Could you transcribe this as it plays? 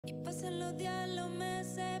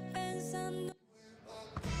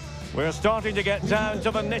We're starting to get down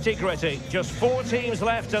to the nitty-gritty. Just 4 teams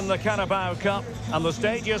left in the Carabao Cup, and the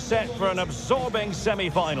stage is set for an absorbing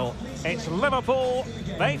semi-final. It's Liverpool,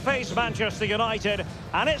 they face Manchester United,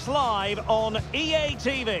 and it's live on EA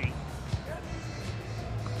TV.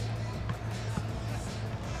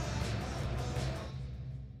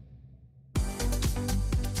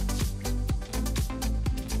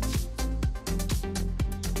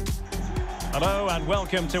 Hello and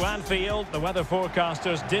welcome to Anfield. The weather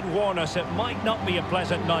forecasters did warn us it might not be a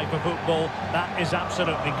pleasant night for football. That is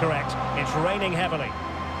absolutely correct. It's raining heavily.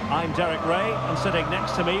 I'm Derek Ray, and sitting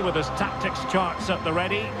next to me with his tactics charts at the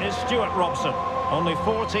ready is Stuart Robson. Only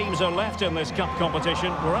 4 teams are left in this cup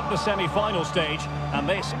competition. We're at the semi-final stage, and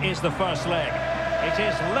this is the first leg. It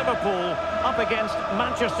is Liverpool up against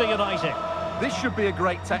Manchester United. This should be a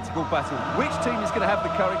great tactical battle. Which team is going to have the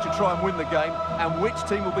courage to try and win the game, and which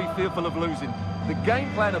team will be fearful of losing? The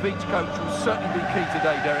game plan of each coach will certainly be key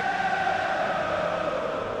today, Derek.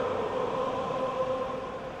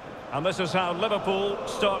 And this is how Liverpool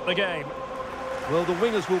start the game. Well, the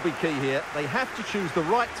wingers will be key here. They have to choose the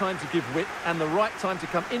right time to give width and the right time to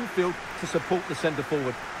come infield to support the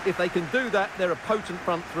centre-forward. If they can do that, they're a potent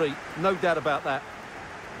front three. No doubt about that.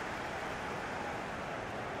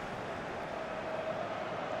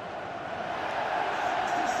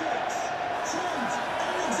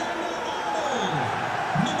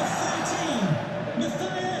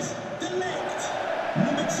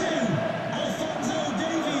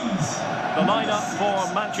 The lineup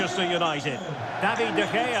for Manchester United. David De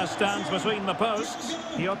Gea stands between the posts.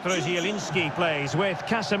 Piotr Zielinski plays with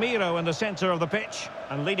Casemiro in the centre of the pitch.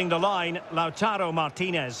 And leading the line, Lautaro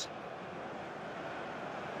Martinez.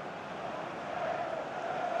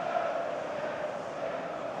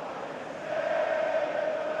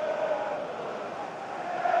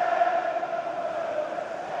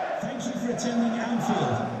 Thank you for attending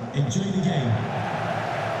Anfield. Enjoy the game.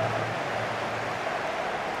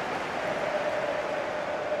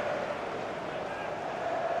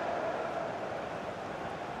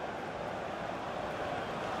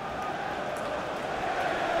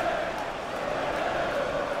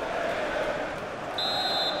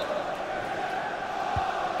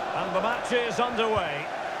 And the match is underway.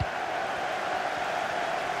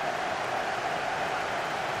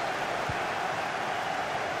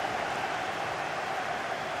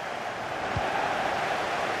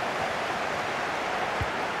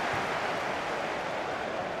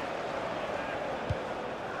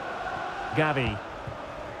 Gavi.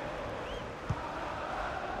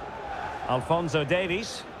 Alphonso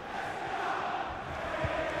Davies.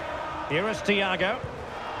 Here is Thiago.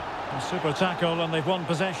 A super tackle and they've won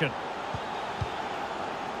possession.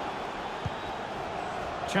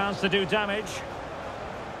 Chance to do damage.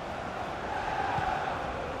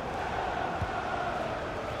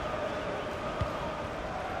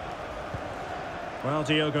 Well,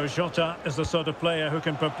 Diogo Jota is the sort of player who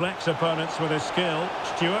can perplex opponents with his skill.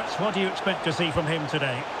 Stuart, what do you expect to see from him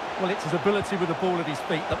today? Well, it's his ability with the ball at his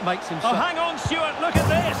feet that makes him... Oh, hang on, Stuart, look at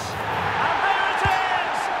this! And there it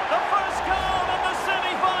is! The first goal in the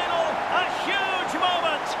semi-final! A huge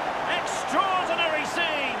moment! Extraordinary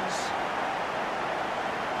scenes!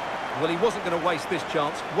 Well, he wasn't going to waste this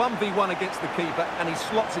chance. 1v1 against the keeper, and he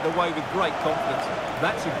slots it away with great confidence.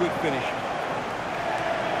 That's a good finish.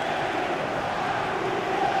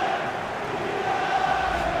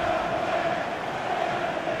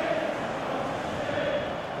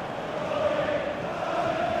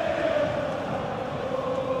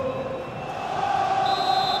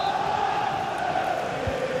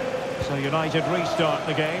 So United restart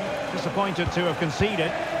the game. Disappointed to have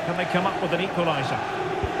conceded. Can they come up with an equaliser?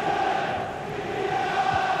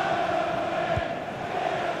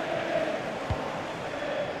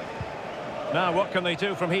 Now what can they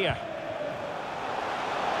do from here?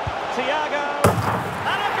 Thiago!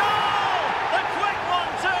 And a goal! The quick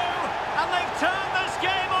 1-2! And they've turned this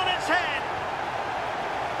game on its head!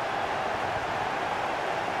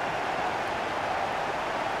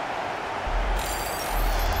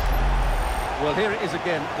 Well, here it is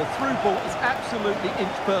again. The through ball is absolutely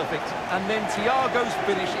inch perfect. And then Thiago's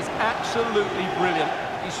finish is absolutely brilliant.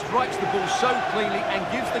 He strikes the ball so cleanly and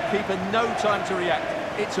gives the keeper no time to react.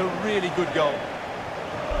 It's a really good goal.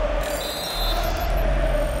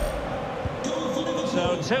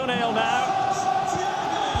 So 2-0 now.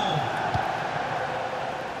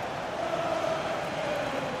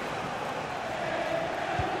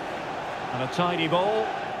 And a tidy ball.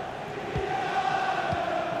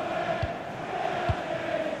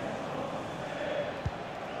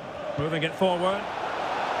 Moving it forward.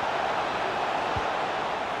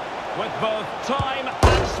 with both time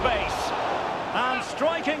and space. And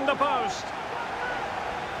striking the post.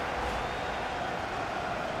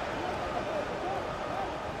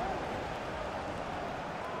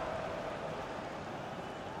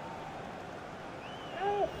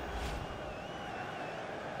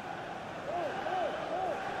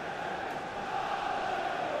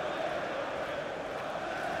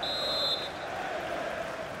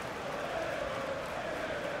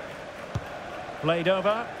 Played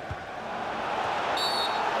over.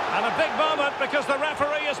 And a big moment because the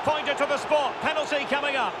referee has pointed to the spot. Penalty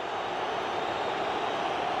coming up.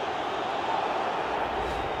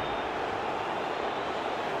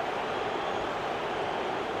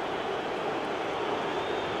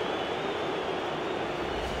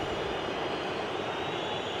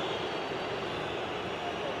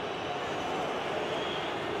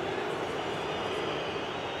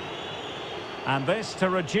 And this to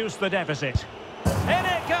reduce the deficit. In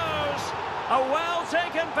it goes! A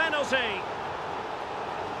well-taken penalty.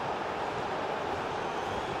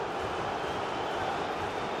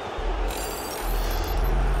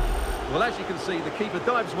 Well, as you can see, the keeper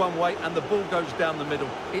dives one way and the ball goes down the middle.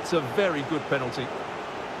 It's a very good penalty.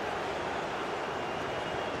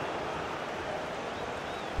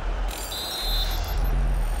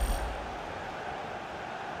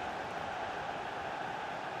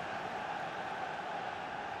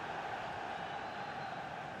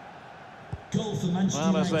 Goal for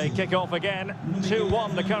Manchester Well, as they United. kick off again,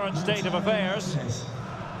 2-1 the current state of affairs.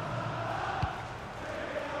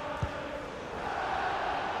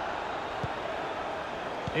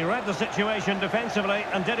 He read the situation defensively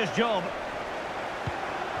and did his job.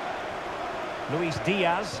 Luis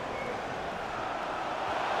Diaz.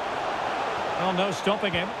 Oh, no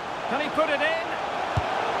stopping him. Can he put it in?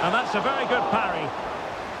 And that's a very good parry.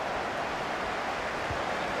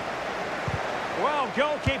 Well,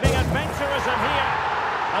 goalkeeping adventurism here.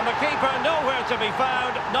 And the keeper nowhere to be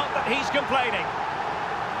found, not that he's complaining.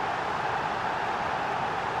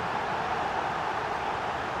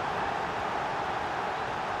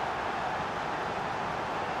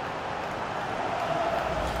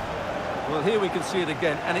 Well, here we can see it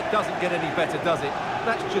again, and it doesn't get any better, does it?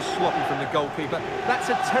 That's just sloppy from the goalkeeper. That's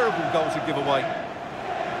a terrible goal to give away.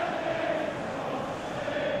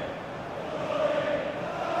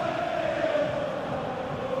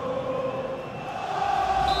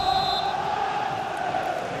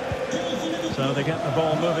 So they get the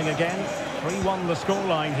ball moving again. 3-1 the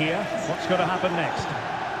scoreline here. What's going to happen next?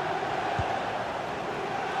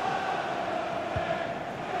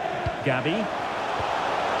 Gabi.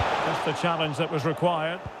 Just the challenge that was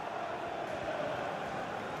required.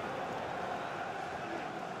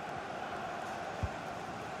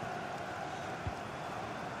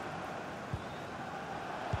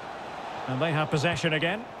 And they have possession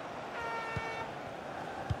again.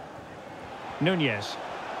 Nunez.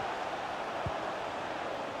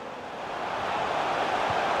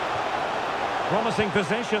 Promising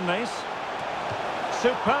position, this.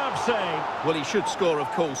 Superb save. Well, he should score, of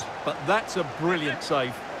course, but that's a brilliant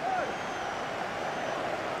save.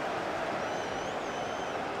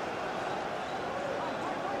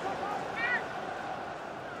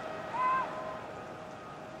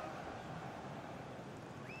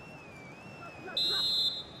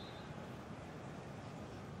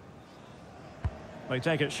 They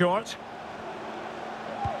take it short.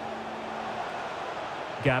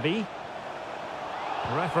 Gabi.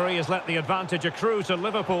 The referee has let the advantage accrue to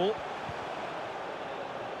Liverpool.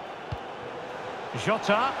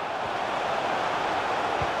 Jota.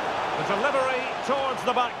 The delivery towards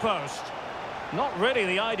the back post. Not really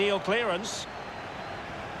the ideal clearance.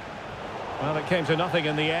 Well, it came to nothing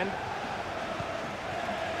in the end.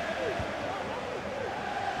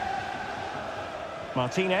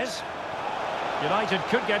 Martinez. United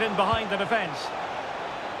could get in behind the defence.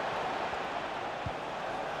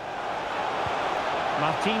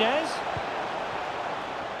 Martinez.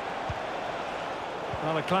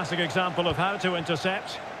 Well, a classic example of how to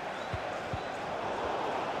intercept.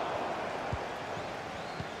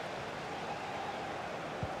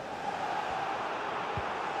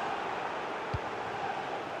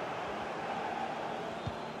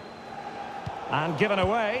 And given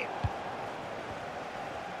away.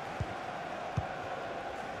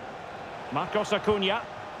 Marcos Acuna.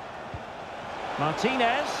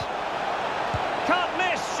 Martinez. Can't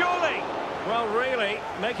miss, surely. Well, really,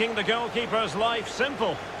 making the goalkeeper's life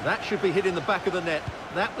simple. That should be hit in the back of the net.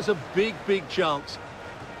 That was a big, big chance.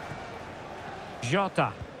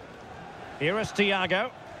 Jota. Here is Thiago.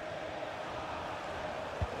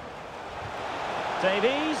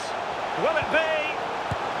 Davies. Will it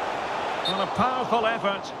be? Well, a powerful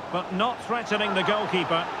effort, but not threatening the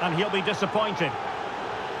goalkeeper, and he'll be disappointed.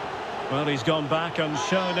 Well, he's gone back and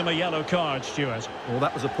shown him a yellow card, Stuart. Well,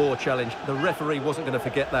 that was a poor challenge. The referee wasn't going to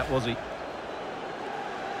forget that, was he?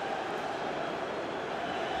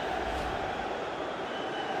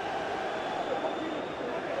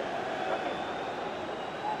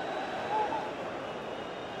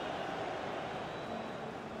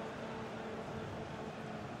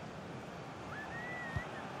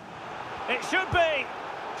 It should be.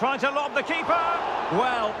 Trying to lob the keeper.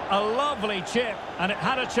 Well, a lovely chip, and it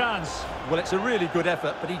had a chance. Well, it's a really good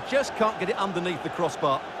effort, but he just can't get it underneath the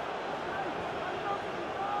crossbar.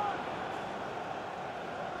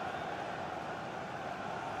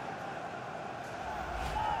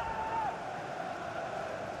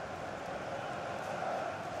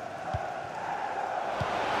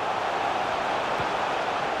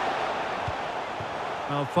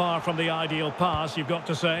 Well, far from the ideal pass, you've got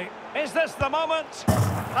to say. Is this the moment?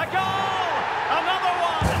 A goal! Another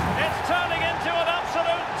one! It's turning into an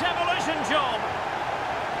absolute demolition job.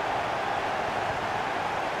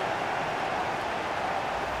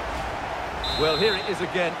 Well, here it is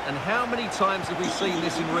again, and how many times have we seen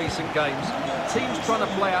this in recent games? Teams trying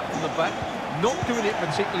to play out from the back, not doing it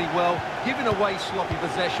particularly well, giving away sloppy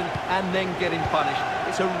possession, and then getting punished.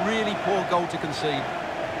 It's a really poor goal to concede.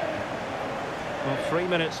 Well, 3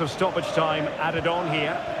 minutes of stoppage time added on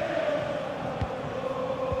here.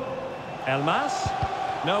 Elmas,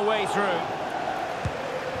 no way through.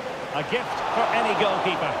 A gift for any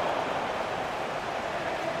goalkeeper.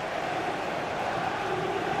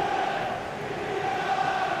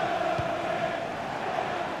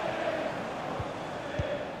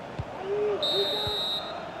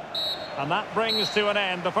 And that brings to an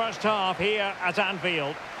end the first half here at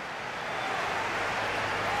Anfield.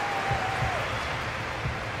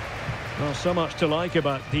 Well, so much to like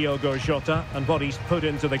about Diogo Jota and what he's put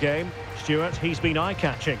into the game. Stuart, he's been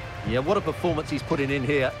eye-catching. Yeah, what a performance he's putting in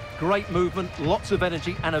here. Great movement, lots of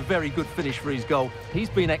energy, and a very good finish for his goal. He's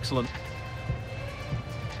been excellent.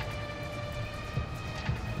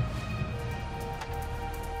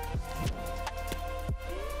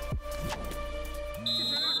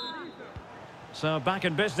 So back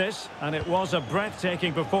in business, and it was a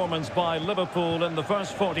breathtaking performance by Liverpool in the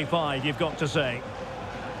first 45, you've got to say.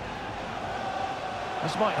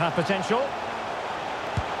 This might have potential.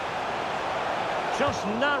 Just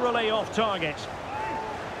narrowly off target.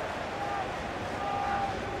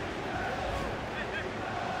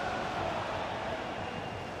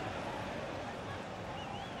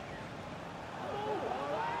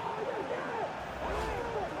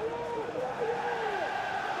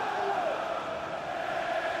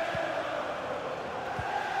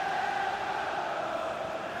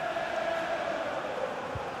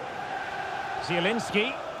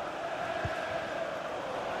 Zielinski.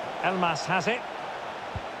 Elmas has it.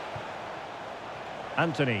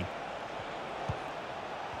 Anthony.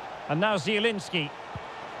 And now Zielinski.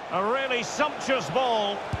 A really sumptuous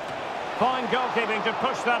ball. Fine goalkeeping to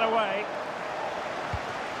push that away.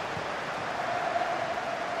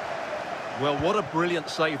 Well, what a brilliant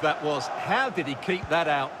save that was. How did he keep that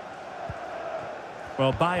out?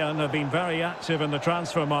 Well, Bayern have been very active in the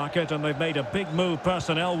transfer market and they've made a big move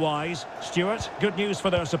personnel-wise. Stuart, good news for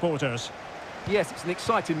their supporters. Yes, it's an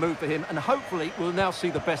exciting move for him and hopefully we'll now see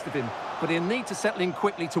the best of him. But he'll need to settle in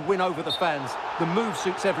quickly to win over the fans. The move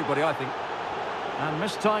suits everybody, I think. And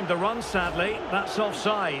mistimed the run, sadly. That's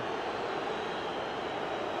offside.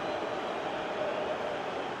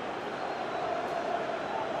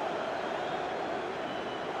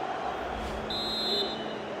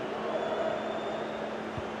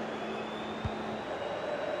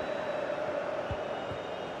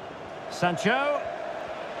 Sancho.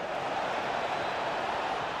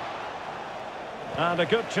 And a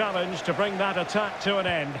good challenge to bring that attack to an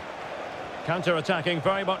end. Counter-attacking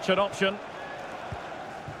very much an option.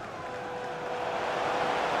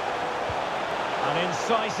 An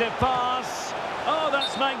incisive pass. Oh,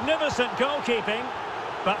 that's magnificent goalkeeping.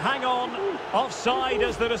 But hang on, offside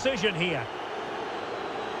is the decision here.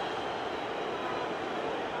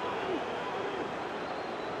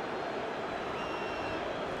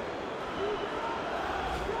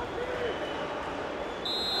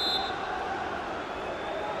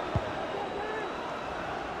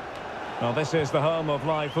 Well, this is the home of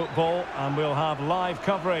live football, and we'll have live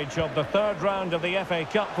coverage of the third round of the FA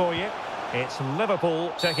Cup for you. It's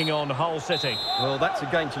Liverpool taking on Hull City. Well, that's a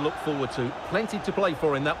game to look forward to. Plenty to play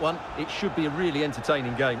for in that one. It should be a really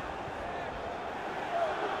entertaining game.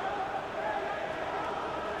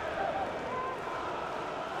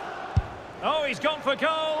 Oh, he's gone for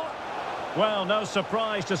goal. Well, no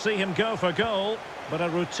surprise to see him go for goal, but a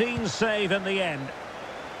routine save in the end.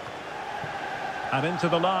 And into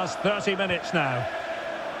the last 30 minutes now.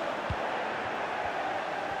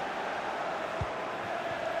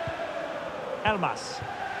 Elmas.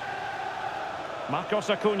 Marcos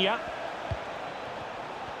Acuna.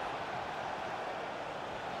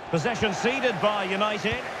 Possession ceded by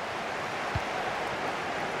United.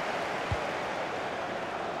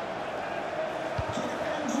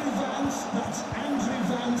 Andrew Vance, that's Andrew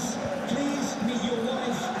Vance. Please meet your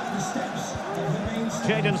wife at the steps of the main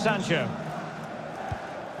stand. Jadon Sancho.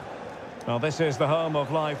 Well, this is the home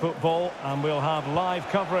of live football, and we'll have live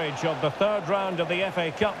coverage of the third round of the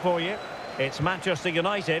FA Cup for you. It's Manchester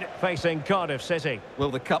United facing Cardiff City. Well,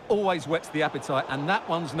 the cup always whets the appetite, and that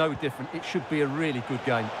one's no different. It should be a really good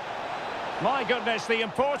game. My goodness, the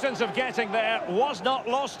importance of getting there was not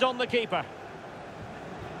lost on the keeper.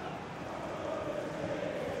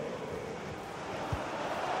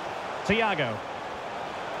 Thiago.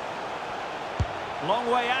 Long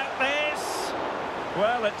way out this.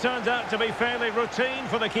 Well, it turned out to be fairly routine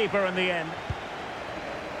for the keeper in the end.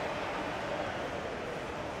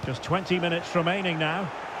 Just 20 minutes remaining now.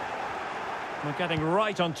 We're getting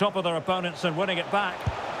right on top of their opponents and winning it back.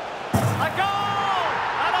 A goal!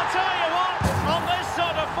 And I'll tell you what, on this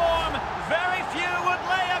sort of form, very few would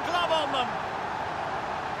lay a glove on them.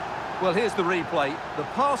 Well, here's the replay. The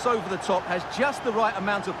pass over the top has just the right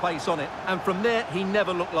amount of pace on it, and from there, he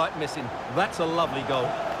never looked like missing. That's a lovely goal.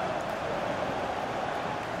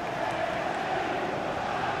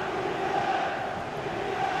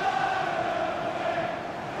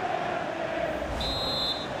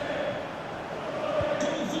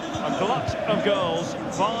 A glut of goals,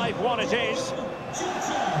 5-1 it is.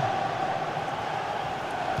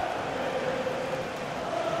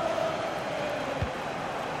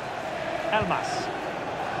 Elmas.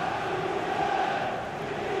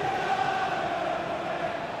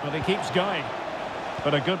 Well, he keeps going,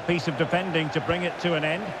 but a good piece of defending to bring it to an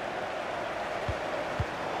end.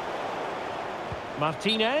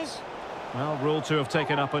 Martinez. Well, ruled to have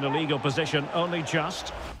taken up an illegal position, only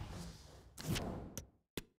just.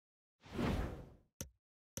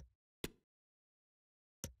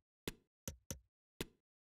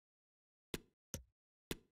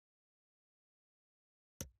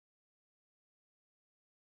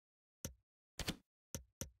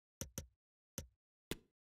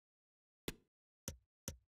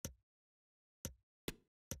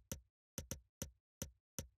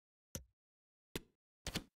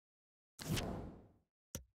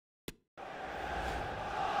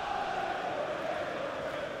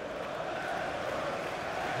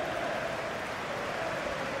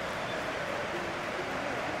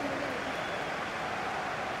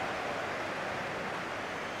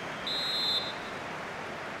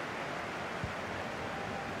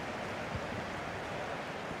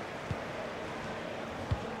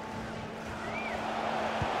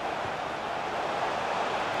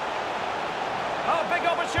 Oh, big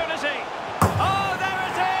opportunity. Oh, there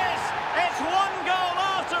it is. It's one goal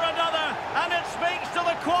after another, and it speaks to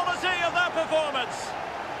the quality of their performance.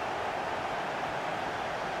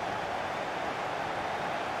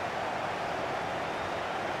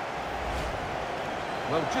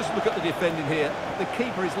 Well, just look at the defending here. The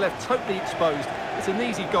keeper is left totally exposed. It's an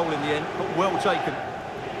easy goal in the end, but well taken.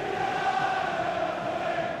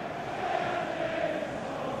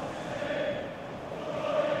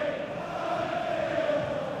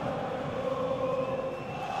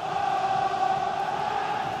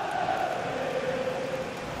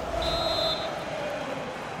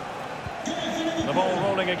 The ball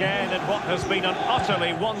rolling again in what has been an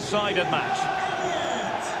utterly one-sided match.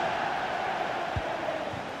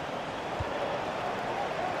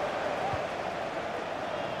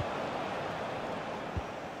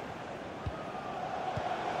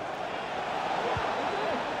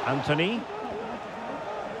 Anthony.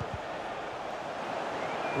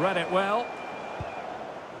 Read it well.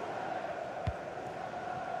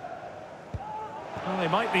 Well, they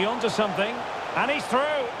might be onto something. And he's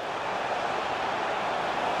through.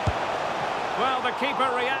 Well, the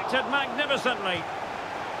keeper reacted magnificently.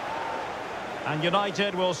 And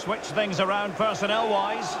United will switch things around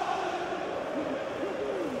personnel-wise.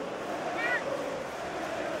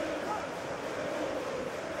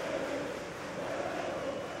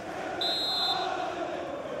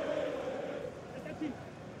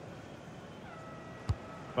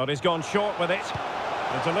 But he's gone short with it.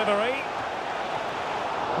 The delivery.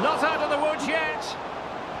 Not out of the woods yet.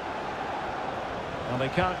 Well, they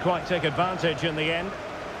can't quite take advantage in the end.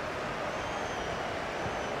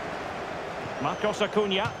 Marcos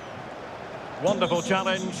Acuna. Wonderful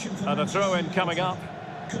challenge, and a throw-in coming up.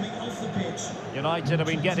 Coming off the pitch. United have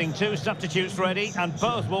been getting 2 substitutes ready, and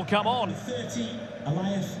both will come on. 30,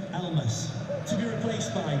 Elias Elmas. To be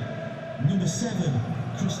replaced by number 7,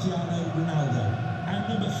 Cristiano Ronaldo. And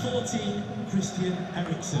number 14, Christian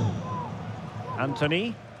Eriksen.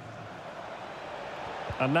 Anthony.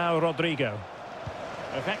 And now Rodrigo.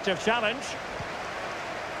 Effective challenge.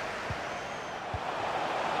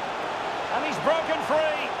 And he's broken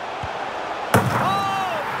free.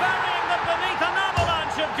 Oh, burying them beneath an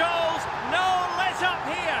avalanche of goals. No let up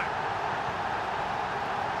here.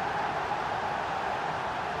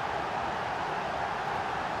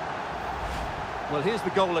 Well, here's the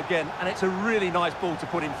goal again, and it's a really nice ball to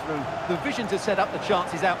put him through. The vision to set up the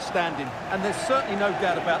chance is outstanding, and there's certainly no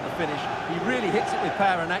doubt about the finish. He really hits it with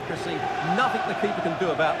power and accuracy. Nothing the keeper can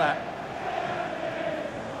do about that.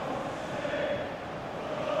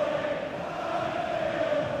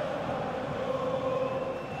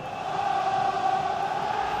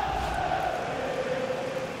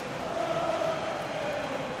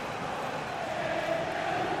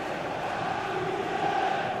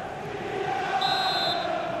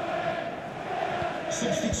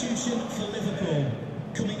 Substitution for Liverpool.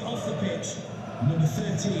 Coming off the pitch, number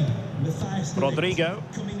 13, Matthias de Ligt. Rodrigo.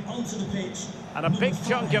 Coming onto the pitch. And a big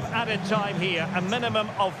chunk of added time here, a minimum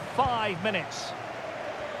of 5 minutes.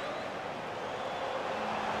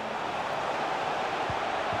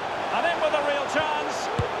 And in with a real chance.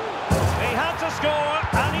 He had to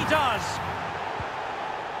score, and he does.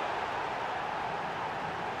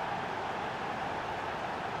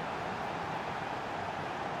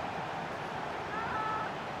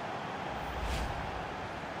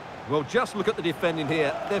 Well, just look at the defending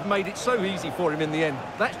here. They've made it so easy for him in the end.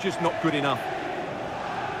 That's just not good enough.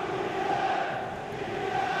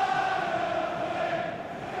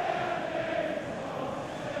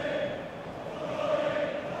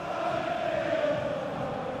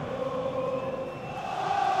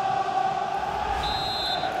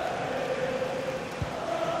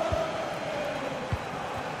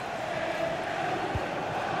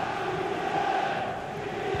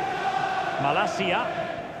 Malacia.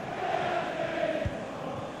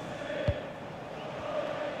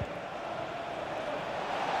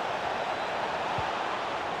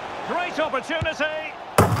 Great opportunity.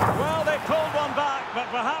 Well, they pulled one back, but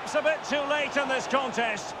perhaps a bit too late in this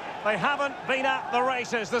contest. They haven't been at the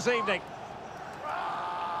races this evening.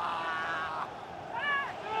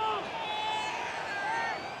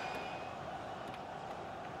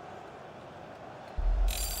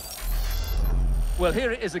 Well,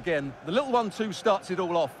 here it is again. The little 1-2 starts it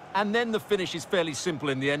all off, and then the finish is fairly simple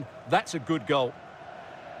in the end. That's a good goal.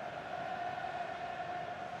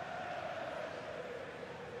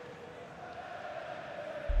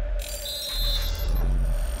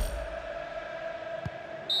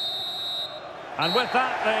 And with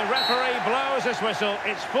that, the referee blows his whistle.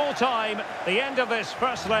 It's full-time, the end of this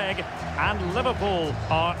first leg, and Liverpool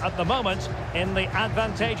are, at the moment, in the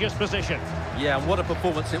advantageous position. Yeah, and what a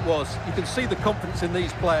performance it was. You can see the confidence in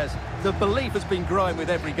these players. The belief has been growing with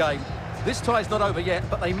every game. This tie's not over yet,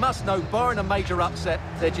 but they must know, barring a major upset,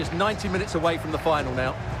 they're just 90 minutes away from the final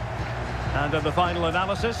now. And in the final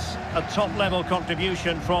analysis, a top-level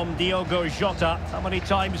contribution from Diogo Jota. How many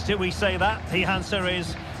times do we say that? The answer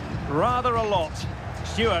is rather a lot.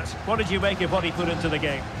 Stuart, what did you make of what he put into the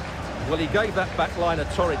game? Well, he gave that back line a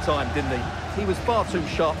torrid time, didn't he? He was far too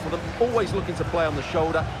sharp for them, always looking to play on the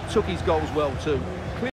shoulder, took his goals well too.